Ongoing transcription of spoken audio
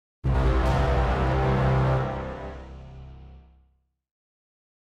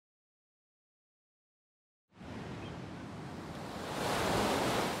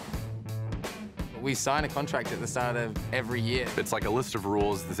We sign a contract at the start of every year. It's like a list of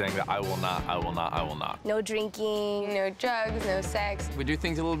rules saying that I will not, I will not, I will not. No drinking, no drugs, no sex. We do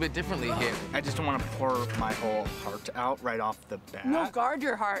things a little bit differently here. I just don't want to pour my whole heart out right off the bat. No, guard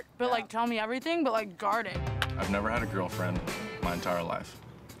your heart, but like tell me everything, but like guard it. I've never had a girlfriend my entire life.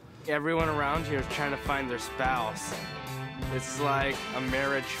 Everyone around here is trying to find their spouse. It's like a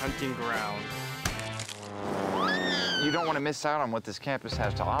marriage hunting ground. You don't want to miss out on what this campus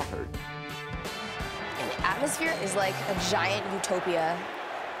has to offer. And the atmosphere is like a giant utopia.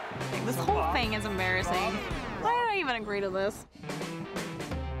 This whole thing is embarrassing. Why did I even agree to this?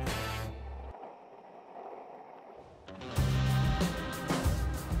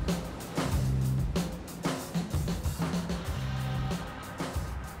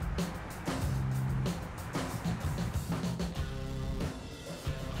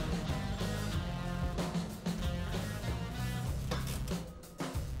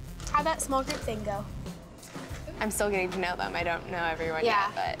 How'd that small group thing go? I'm still getting to know them. I don't know everyone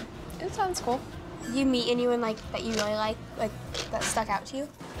yet, but it sounds cool. Did you meet anyone like that you really like that stuck out to you?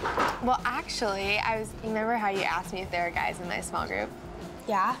 Well, actually, you remember how you asked me if there were guys in my small group?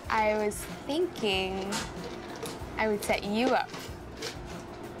 Yeah. I was thinking I would set you up.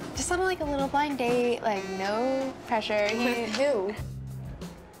 Just on like a little blind date, like no pressure. With who?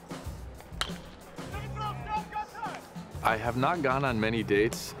 I have not gone on many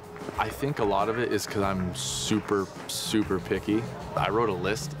dates. I think a lot of it is because I'm super, super picky. I wrote a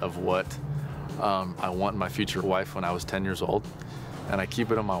list of what I want in my future wife when I was 10 years old, and I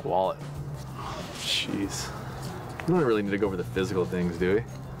keep it in my wallet. Jeez. We don't really need to go over the physical things, do we?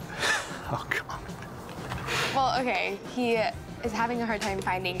 Oh, God. Well, okay, he is having a hard time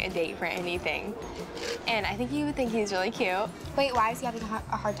finding a date for anything, and I think you would think he's really cute. Wait, why is he having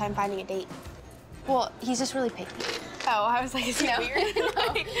a hard time finding a date? Well, he's just really picky. Oh, I was like, is he weird?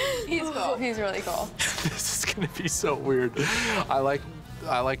 No, he's cool. He's really cool. This is gonna be so weird. I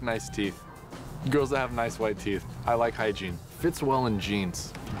like nice teeth. Girls that have nice white teeth. I like hygiene. Fits well in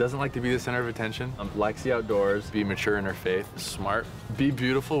jeans. Doesn't like to be the center of attention. Likes the outdoors. Be mature in her faith. Smart. Be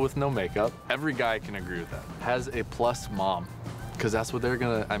beautiful with no makeup. Every guy can agree with that. Has a plus mom, because that's what they're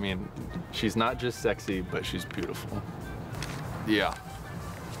gonna. I mean, she's not just sexy, but she's beautiful. Yeah.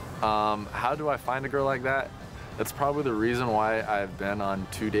 How do I find a girl like that? That's probably the reason why I've been on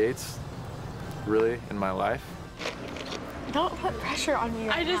 2 dates, really, in my life. Don't put pressure on me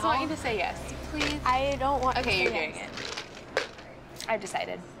right I just now. want you to say yes, please. I don't want Okay, to you're say doing yes. it. I've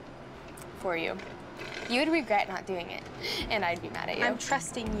decided for you. You would regret not doing it, and I'd be mad at you. I'm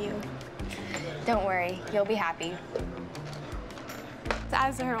trusting you. Don't worry, you'll be happy.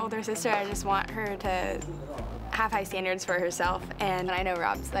 As her older sister, I just want her to have high standards for herself, and I know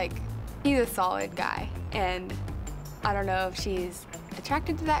Rob's like, he's a solid guy, and I don't know if she's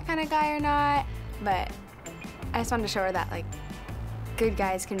attracted to that kind of guy or not, but I just wanted to show her that like good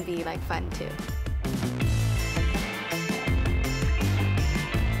guys can be like fun too.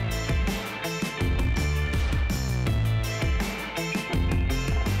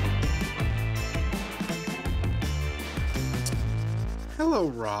 Hello,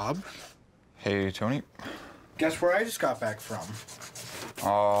 Rob. Hey, Tony. Guess where I just got back from?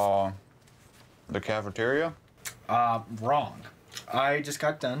 The cafeteria? Wrong. I just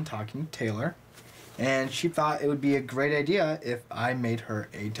got done talking to Taylor, and she thought it would be a great idea if I made her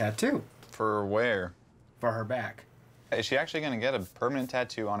a tattoo. For where? For her back. Is she actually gonna get a permanent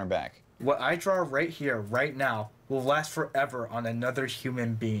tattoo on her back? What I draw right here, right now, will last forever on another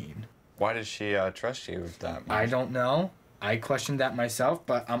human being. Why does she trust you with that much? I don't know. I questioned that myself,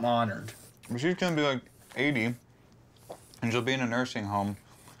 but I'm honored. She's gonna be like 80, and she'll be in a nursing home.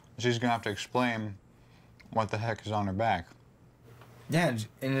 She's gonna have to explain what the heck is on her back. Yeah, and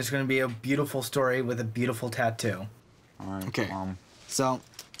it's gonna be a beautiful story with a beautiful tattoo. All right. Okay. So,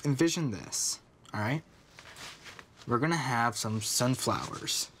 envision this, all right? We're gonna have some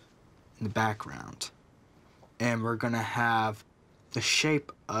sunflowers in the background, and we're gonna have the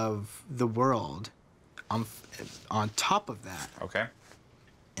shape of the world on top of that. Okay.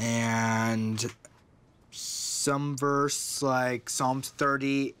 And some verse like Psalms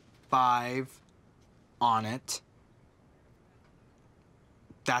 35 on it.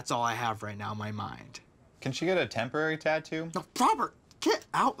 That's all I have right now in my mind. Can she get a temporary tattoo? No, Robert, get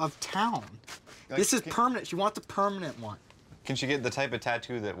out of town. Like, this is permanent. She wants a permanent one. Can she get the type of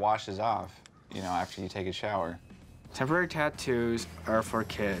tattoo that washes off, you know, after you take a shower? Temporary tattoos are for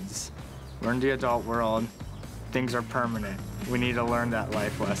kids. We're in the adult world. Things are permanent. We need to learn that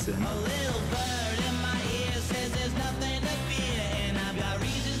life lesson. A little bird in my ear says there's nothing to fear, and I've got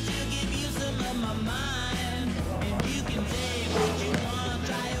reasons to give you some of my mind. And you can take what you want,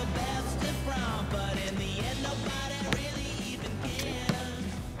 try your best to front, but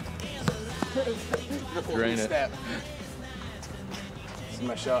Drain it. Step. This is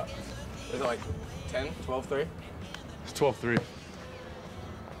my shot. Is it like 10, 12, 3? It's 12-3.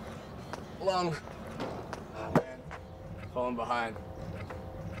 Long. Oh, man. Falling behind.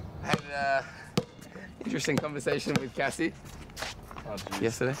 I had an interesting conversation with Cassie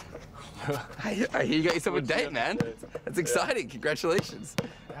yesterday. I hear you got yourself a date, man. That's exciting. Congratulations.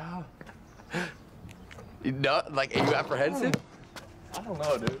 You know, like, are you apprehensive? I don't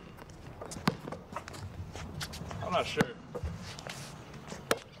know, dude. I'm not sure.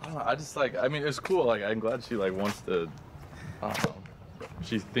 I don't know. I just like. I mean, it's cool. Like, I'm glad she like wants to. I don't know.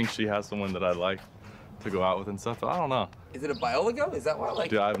 She thinks she has someone that I like to go out with and stuff. But I don't know. Is it a Biola girl? Is that why? Like,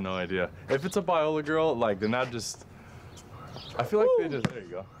 Dude, I have no idea. If it's a Biola girl, like, then that just. I feel like they just. There you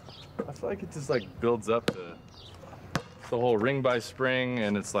go. I feel like it just like builds up to the whole ring by spring,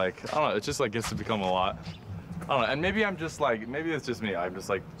 and it's like I don't know. It just like gets to become a lot. I don't know. And maybe I'm just like. Maybe it's just me. I'm just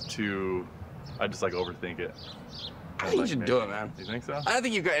like too. I just like overthink it. I think you should do it, man. You think so? I don't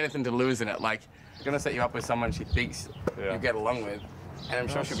think you've got anything to lose in it. Like, you're gonna set you up with someone she thinks you get along with, and I'm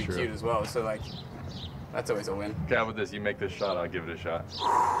sure she'll be cute as well. So like, that's always a win. Okay, how about this? You make this shot, I'll give it a shot.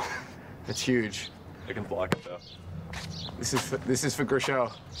 It's huge. I can block it though. This is for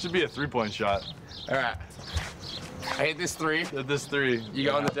Grisho. Should be a 3-point shot. All right. I hit this 3. Hit this 3. You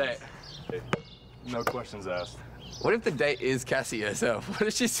go on the date. Hey, no questions asked. What if the date is Cassie herself? What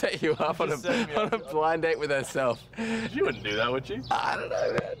if she set you up on a blind date with herself? She wouldn't do that, would she? I don't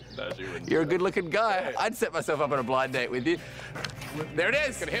know, man. No, she wouldn't. You're a good-looking guy. Hey. I'd set myself up on a blind date with you. There it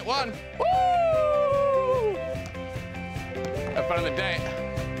is. Gonna hit 1. Woo! Have fun on the date.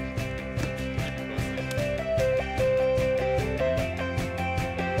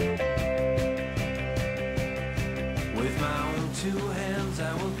 With my own 2 hands,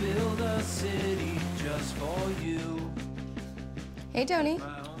 I will build a city just for you. Hey, Tony.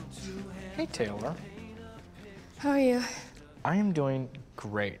 Hey, Taylor. How are you? I am doing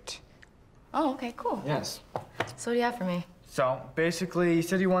great. Oh, okay, cool. Yes. So what do you have for me? So basically, you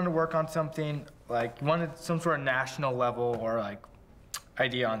said you wanted to work on something, like you wanted some sort of national level or like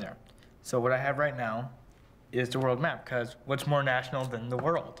idea on there. So what I have right now is the world map, because what's more national than the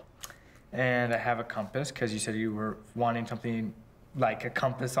world? And I have a compass, because you said you were wanting something like a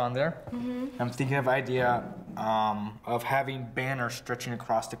compass on there. Mm-hmm. I'm thinking of idea of having banners stretching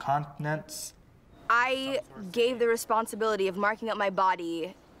across the continents. I gave the responsibility of marking up my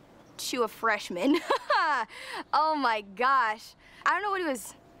body to a freshman. Oh my gosh. I don't know what he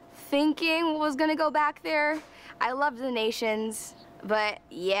was thinking was gonna go back there. I loved the nations, but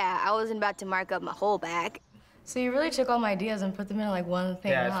yeah, I wasn't about to mark up my whole back. So you really took all my ideas and put them into like one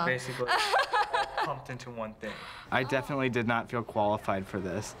thing, Yeah, huh? it's basically pumped into one thing. I definitely did not feel qualified for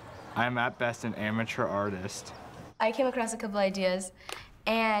this. I'm at best an amateur artist. I came across a couple ideas,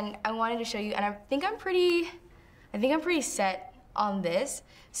 and I wanted to show you. And I think I'm pretty set on this.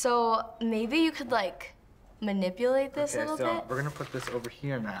 So maybe you could like manipulate this a little bit. We're gonna put this over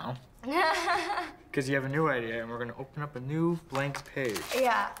here now. Because you have a new idea, and we're gonna open up a new blank page.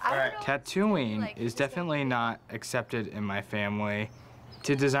 Yeah. All right. Tattooing is definitely not accepted in my family.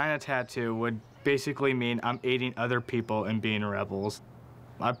 To design a tattoo would basically mean I'm aiding other people and being rebels.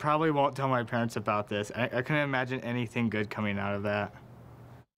 I probably won't tell my parents about this. I couldn't imagine anything good coming out of that.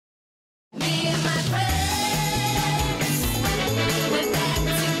 Me and my friends, we're back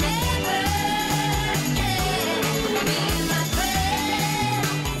together. Me and my friends.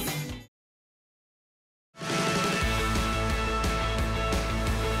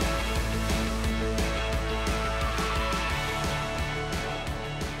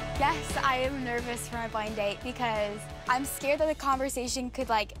 Yes, I am nervous for my blind date because I'm scared that the conversation could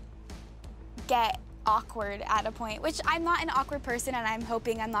like get awkward at a point, which I'm not an awkward person, and I'm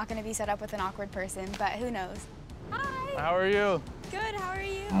hoping I'm not going to be set up with an awkward person, but who knows. Hi. How are you? Good, how are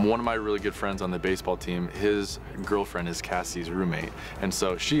you? One of my really good friends on the baseball team, his girlfriend is Cassie's roommate. And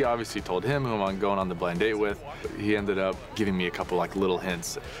so she obviously told him who I'm going on the blind date with. He ended up giving me a couple like little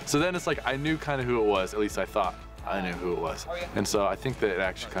hints. So then it's like I knew kind of who it was, at least I thought I knew who it was. And so I think that it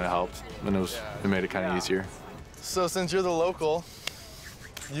actually kind of helped, and it made it kind of easier. So since you're the local,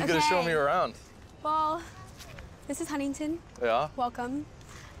 you gotta show me around. Well, this is Huntington. Yeah? Welcome.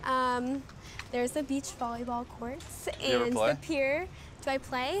 There's the beach volleyball courts You ever and play? the pier. Do I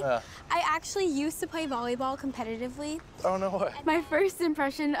play? Yeah. I actually used to play volleyball competitively. Oh, no way. My first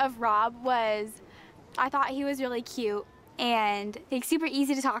impression of Rob was I thought he was really cute and like super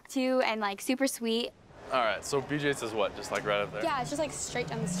easy to talk to and like super sweet. All right, so BJ's is what, just like right up there? Yeah, it's just like straight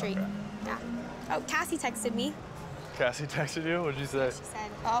down the street. Okay. Yeah. Oh, Cassie texted me. Cassie texted you? What'd you say?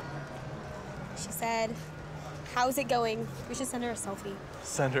 She said, How's it going? We should send her a selfie.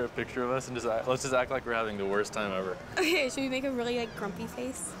 Send her a picture of us and let's just act like we're having the worst time ever. Okay, should we make a really like grumpy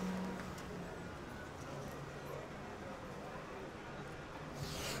face?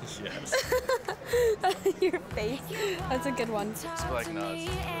 Yes. Your face. That's a good one. Just like nuts.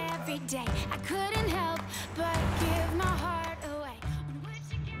 Every day I couldn't help but give my heart away.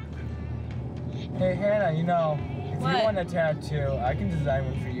 Hey, Hannah, you know, if What? you want a tattoo, I can design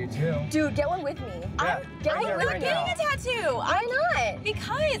one for you, too. Dude, get one with me. Yeah, I'm not getting a tattoo. Why not?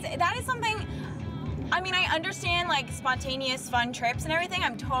 Because that is something. I mean, I understand like spontaneous fun trips and everything.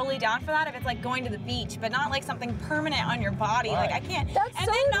 I'm totally down for that if it's like going to the beach, but not like something permanent on your body. Right. Like I can't. That's and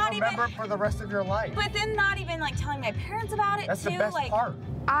so then not Remember even. it for the rest of your life. But then not even like telling my parents about it That's too. the best like, part.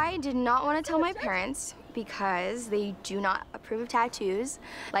 I did not want to tell my parents because they do not approve of tattoos.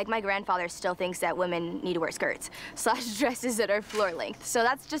 Like my grandfather still thinks that women need to wear skirts / dresses that are floor length. So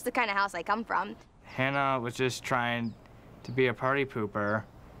that's just the kind of house I come from. Hannah was just trying to be a party pooper,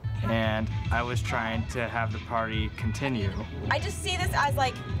 and I was trying to have the party continue. I just see this as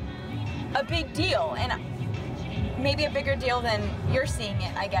like a big deal, and maybe a bigger deal than you're seeing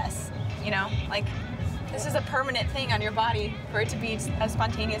it, I guess. You know, like this is a permanent thing on your body for it to be a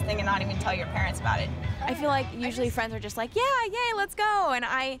spontaneous thing and not even tell your parents about it. I feel like usually friends are just like, yeah, yay, let's go. And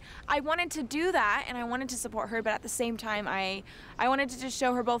I wanted to do that and I wanted to support her, but at the same time, I wanted to just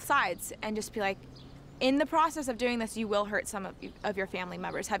show her both sides and just be like, in the process of doing this, you will hurt some of your family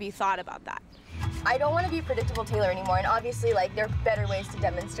members. Have you thought about that? I don't want to be a predictable Taylor anymore, and obviously, like, there are better ways to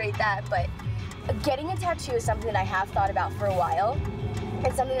demonstrate that, but getting a tattoo is something that I have thought about for a while.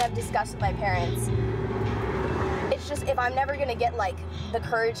 It's something that I've discussed with my parents. It's just, if I'm never gonna get, like, the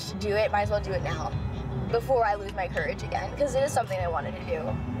courage to do it, might as well do it now, before I lose my courage again, because it is something I wanted to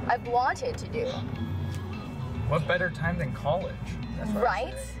do. I've wanted to do. What better time than college? That's what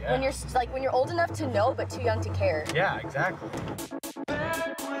Right? Yeah. When you're old enough to know, but too young to care. Yeah, exactly.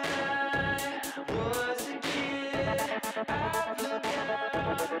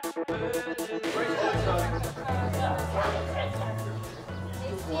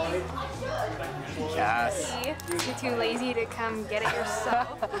 Cass. You're too lazy to come get it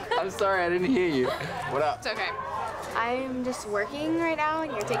yourself. I'm sorry, I didn't hear you. What up? It's okay. I'm just working right now,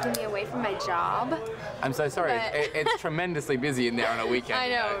 and you're taking me away from my job. I'm so sorry. But- It's tremendously busy in there on a weekend. I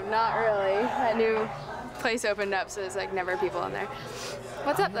know, not really. That new place opened up, so there's like never people in there.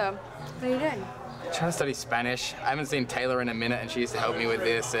 What's up, though? What are you doing? I'm trying to study Spanish. I haven't seen Taylor in a minute, and she used to help me with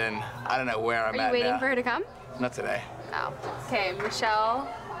this, and I don't know where I'm Are at you waiting now. for her to come? Not today. Oh. Okay, Michelle.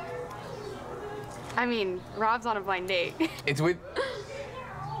 I mean, Rob's on a blind date. It's with...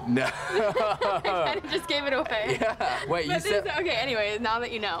 No. I kind of just gave it away. Yeah. Wait, you But said... this- okay, anyway, now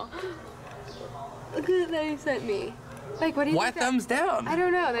that you know. Look at that you sent me. Like, what do you Why think that- thumbs down? I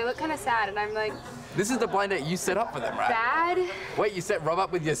don't know. They look kind of sad, and I'm like, This is the blind date you set up for them, right? bad? Wait, you set Rob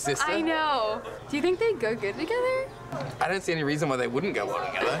up with your sister? I know. Do you think they'd go good together? I don't see any reason why they wouldn't go well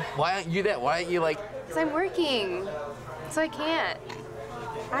together. Why aren't you there? Why aren't you like... Because I'm working, so I can't.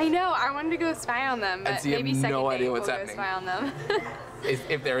 I know. I wanted to go spy on them, And but so you have maybe second no date idea what's we'll happening. go spy on them.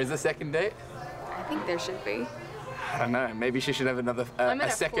 If there is a second date? I think there should be. I don't know. Maybe she should have another I'm a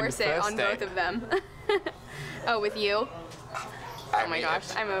gonna second force it first on date. both of them. Oh, with you? Oh my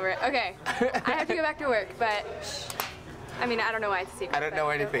gosh, I'm over it. Okay, I have to go back to work, but I mean, I don't know why it's a secret. I don't know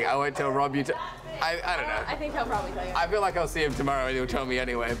anything. I won't tell Rob you. I don't know. I think he'll probably tell you. I feel like I'll see him tomorrow and he'll tell me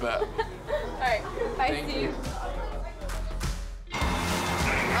anyway, but... All right, bye, Thank Steve.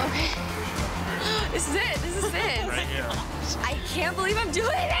 Okay. This is it. This is it. Right here. I can't believe I'm doing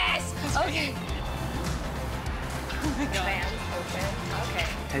this. Okay. Oh my God. Okay.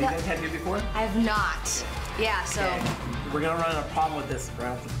 Have you guys had it before? I have not. Yeah, so. We're gonna run a problem with this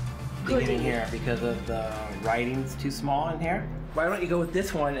right at the beginning here because of the writing's too small in here. Why don't you go with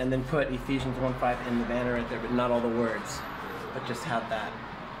this one and then put Ephesians 1:5 in the banner right there, but not all the words, but just have that.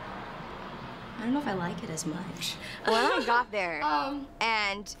 I don't know if I like it as much. When I got there,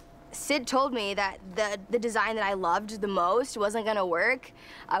 and Sid told me that the design that I loved the most wasn't gonna work,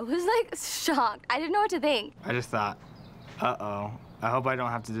 I was like shocked. I didn't know what to think. I just thought, uh-oh, I hope I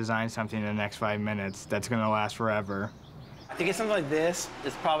don't have to design something in the next 5 minutes that's gonna last forever. If you get something like this,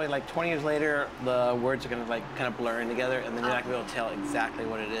 it's probably like 20 years later, the words are gonna like kind of blur in together, and then you're not gonna be able to tell exactly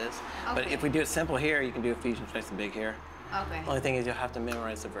what it is. But if we do it simple here, you can do Ephesians nice and big here. Okay. Only thing is you'll have to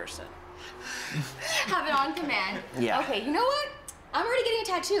memorize the verse then. Have it on command. Yeah. Okay, you know what? I'm already getting a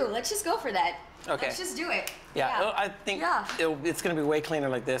tattoo. Let's just go for that. Okay. Let's just do it. Yeah, I think it's gonna be way cleaner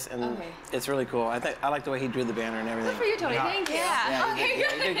like this, and it's really cool. I like the way he drew the banner and everything. Good for you, Tony. Thank you. Yeah, Okay, you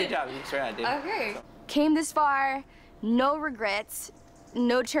did a good job. You tried, dude. Okay. Came this far, no regrets,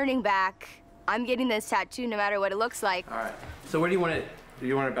 no turning back. I'm getting this tattoo no matter what it looks like. All right. So where do you want it? Do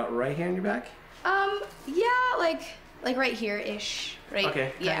you want it about right here in your back? Yeah, like right here-ish. Right.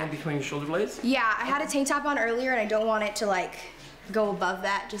 Okay. Yeah. In between your shoulder blades? Yeah, I had a tank top on earlier, and I don't want it to like go above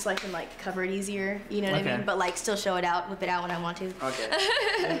that, just so I can like cover it easier. You know what I mean? But like still show it out, whip it out when I want to.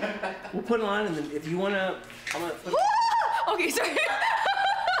 Okay. We'll put it on, and then if you wanna, I'm gonna put. Okay, sorry.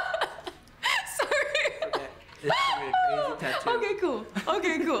 Sorry. Okay. This is gonna be a crazy tattoo. Okay, cool.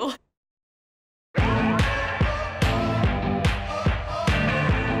 Okay, cool.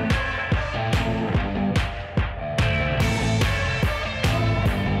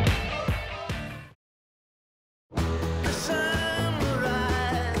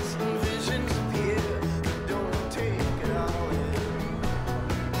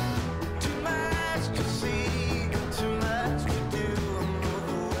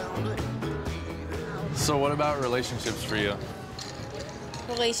 So what about relationships for you?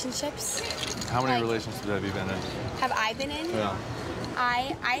 Relationships? How many Like- relationships have you been in? Have I been in? Yeah.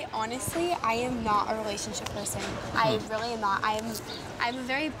 I honestly, I am not a relationship person. I really am not. I'm a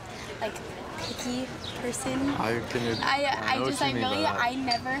very, like, picky person. I know what you mean by that. I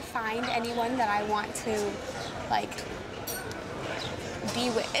never find anyone that I want to, like, be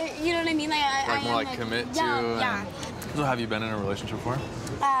with. You know what I mean? Like, More like commit to. Yeah. So have you been in a relationship before?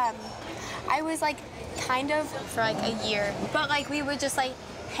 I was like kind of for like a year, but like we would just like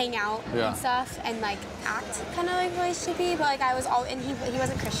hang out and stuff and like act kind of like relationshipy, but like I was all, and he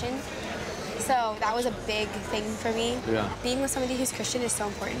wasn't Christian, so that was a big thing for me. Yeah. Being with somebody who's Christian is so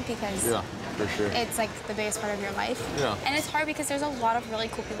important because for sure. it's like the biggest part of your life. Yeah. And it's hard because there's a lot of really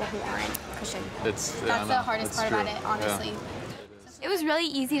cool people who aren't Christian. That's the hardest part about it, honestly. It was really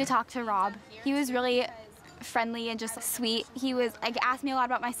easy to talk to Rob. He was really friendly and just sweet. He was like asked me a lot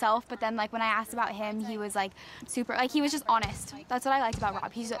about myself, but then like when I asked about him, he was like super, like he was just honest. That's what I liked about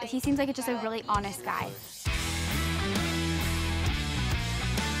Rob. He seems like just a really honest guy.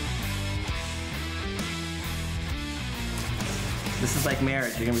 This is like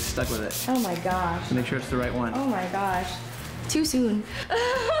marriage. You're gonna be stuck with it. Oh my gosh. Make sure it's the right one. Oh my gosh. Too soon. What?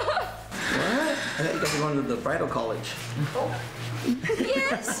 I thought you guys were going to the bridal college.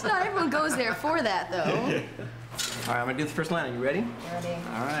 Yes, not everyone goes there for that though. All right, I'm gonna do the first line. Are you ready? Ready.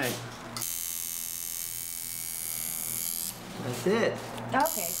 All right. That's it.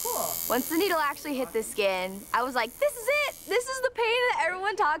 Okay, cool. Once the needle actually hit the skin, I was like, this is it. This is the pain that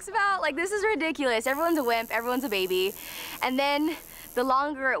everyone talks about. Like, this is ridiculous. Everyone's a wimp. Everyone's a baby. And then the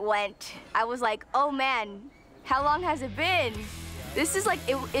longer it went, I was like, oh man, how long has it been? This is like,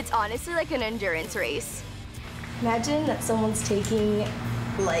 it's honestly like an endurance race. Imagine that someone's taking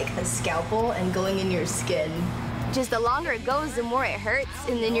like a scalpel and going in your skin. Just the longer it goes, the more it hurts,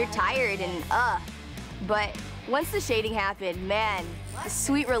 and then you're tired and But once the shading happened, man, the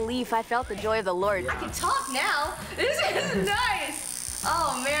sweet relief, I felt the joy of the Lord. I can talk now. This is nice.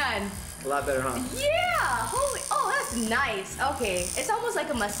 Oh man. A lot better, huh? Yeah, holy, oh, that's nice. Okay, it's almost like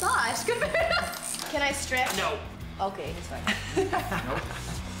a massage. Can I stretch? No. Okay, it's fine. Nope.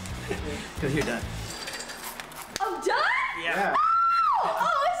 Because you're done. I'm done? Yeah.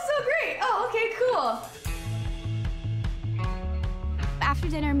 Oh, this is so great. Oh, okay, cool. After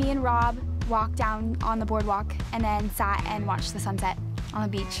dinner, me and Rob walked down on the boardwalk and then sat and watched the sunset on the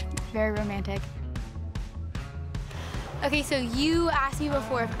beach. Very romantic. Okay, so you asked me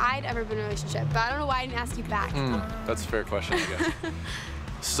before if I'd ever been in a relationship, but I don't know why I didn't ask you back. That's a fair question, I guess.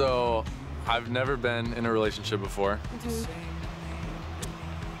 So, I've never been in a relationship before.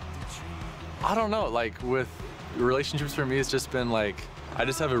 I don't know, like with relationships for me, it's just been like, I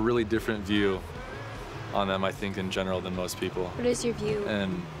just have a really different view on them, I think, in general than most people. What is your view?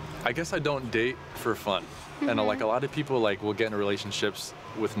 And I guess I don't date for fun. And like a lot of people like will get in relationships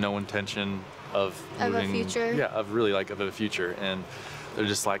with no intention of moving. Of a future? Yeah, of really like of a future. And they're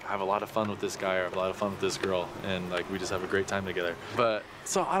just like, I have a lot of fun with this guy or I have a lot of fun with this girl. And like, we just have a great time together. But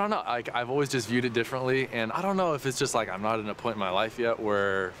so I don't know, like I've always just viewed it differently. And I don't know if it's just like, I'm not at a point in my life yet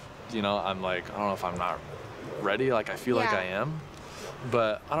where, you know, I'm like, I don't know if I'm not ready. Like I feel like I am.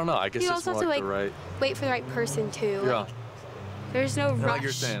 But I don't know, I guess You it's also more have like to, the right. wait for the right person too. Yeah. Like, there's no rush. Like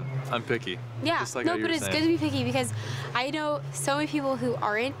you're saying, I'm picky. Yeah, Just like no, how you but were it's saying. good to be picky because I know so many people who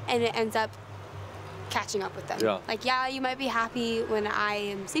aren't, and it ends up catching up with them. Yeah. Like, yeah, you might be happy when I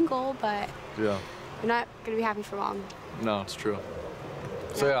am single, but Yeah. you're not gonna be happy for long. No, it's true.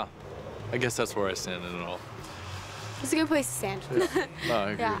 So yeah, I guess that's where I stand in it all. It's a good place to stand. No, I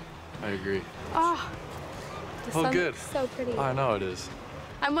agree. Yeah. I agree. Oh, the Oh, sun good. looks so pretty. I know it is.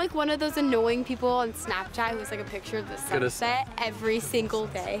 I'm like one of those annoying people on Snapchat who's like a picture of the sunset every single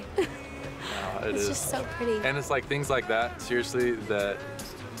day. It It's is. just so pretty. And it's like things like that, seriously, that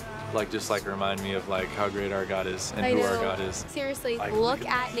Like, just like remind me of like how great our God is and who our God is. Seriously, look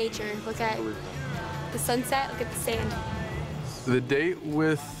at nature. Look at the sunset, look at the sand. The date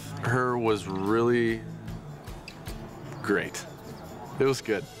with her was really great. It was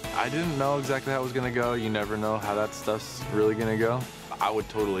good. I didn't know exactly how it was gonna go. You never know how that stuff's really gonna go. I would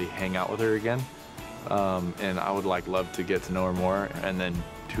totally hang out with her again. And I would like love to get to know her more, and then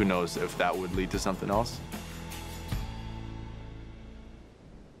who knows if that would lead to something else.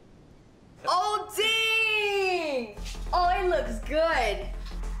 Oh, dang! Oh, it looks good.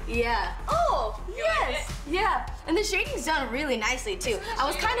 Yeah. Oh, yes. Yeah. And the shading's done really nicely, too. I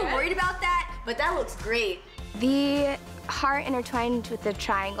was kind of worried about that, but that looks great. The heart intertwined with the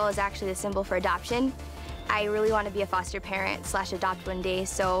triangle is actually the symbol for adoption. I really want to be a foster parent / adopt one day,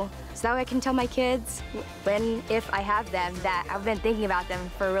 so that way I can tell my kids, if I have them, that I've been thinking about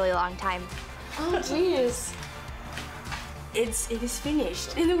them for a really long time. Oh, jeez. It is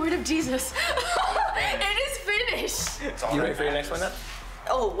finished. In the word of Jesus. It is finished. You ready for your next one up?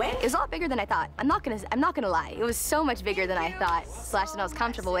 Oh, when? It was a lot bigger than I thought. I'm not gonna lie. It was so much bigger than I thought, / than I was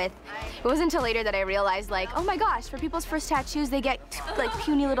comfortable with. It wasn't until later that I realized, like, oh my gosh, for people's first tattoos, they get like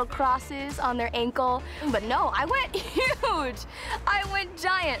puny little crosses on their ankle. But no, I went huge. I went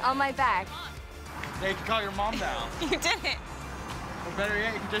giant on my back. Yeah, you can call your mom down. You didn't. Or better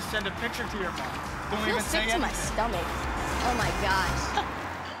yet, you can just send a picture to your mom. I Don't feel even sick say to my anything. stomach. Oh my gosh.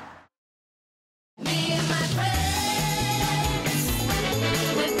 Me and my friends,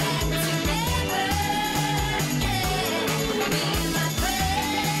 we're back together. Me and my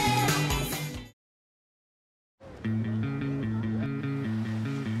friends.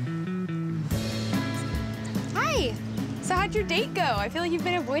 Hi. So how'd your date go? I feel like you've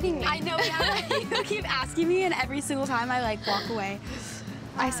been avoiding me. I know, yeah. You keep asking me, and every single time I like walk away.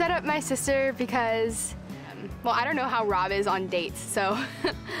 I set up my sister because, well, I don't know how Rob is on dates, so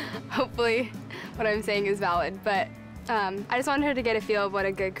hopefully what I'm saying is valid. But I just wanted her to get a feel of what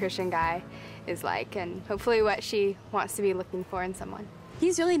a good Christian guy is like, and hopefully what she wants to be looking for in someone.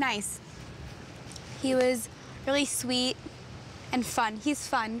 He's really nice. He was really sweet and fun. He's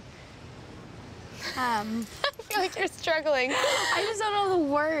fun. I feel like you're struggling. I just don't know the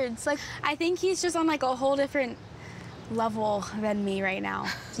words. Like, I think he's just on like a whole different level than me right now.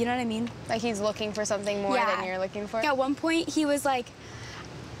 You know what I mean? Like he's looking for something more than you're looking for? Yeah, at one point he was like,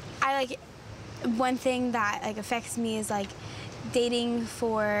 one thing that like affects me is like dating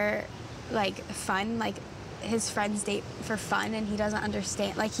for like fun, like his friends date for fun, and he doesn't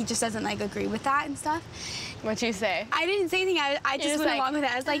understand, like he just doesn't like agree with that and stuff. What'd you say? I didn't say anything. I just went along with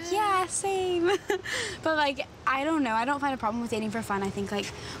it. I was like, yeah, same. But like, I don't know. I don't find a problem with dating for fun. I think like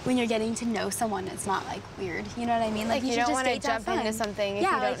when you're getting to know someone, it's not like weird. You know what I mean? Like you don't want to date to have jump into fun. something if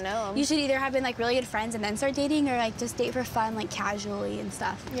yeah, you don't like, know them. You should either have been like really good friends and then start dating, or like just date for fun, like casually and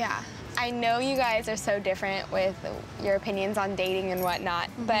stuff. Yeah. I know you guys are so different with your opinions on dating and whatnot,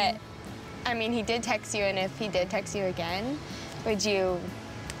 but I mean, he did text you, and if he did text you again, would you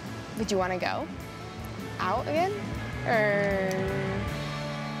want to go out again? Or...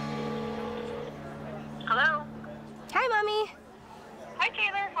 Hello? Hi, Mommy. Hi,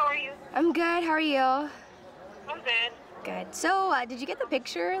 Taylor. How are you? I'm good. How are you? I'm good. Good. So, did you get the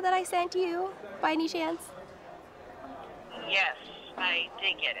picture that I sent you, by any chance? Yes, I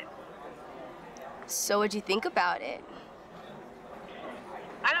did get it. So, what'd you think about it?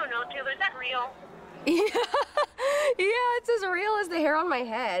 I don't know, Taylor. Is that real? Yeah, it's as real as the hair on my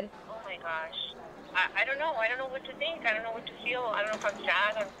head. Oh my gosh. I don't know. I don't know what to think. I don't know what to feel. I don't know if I'm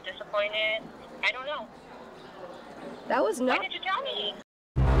sad. I'm disappointed. I don't know. That was not... Why did you tell me?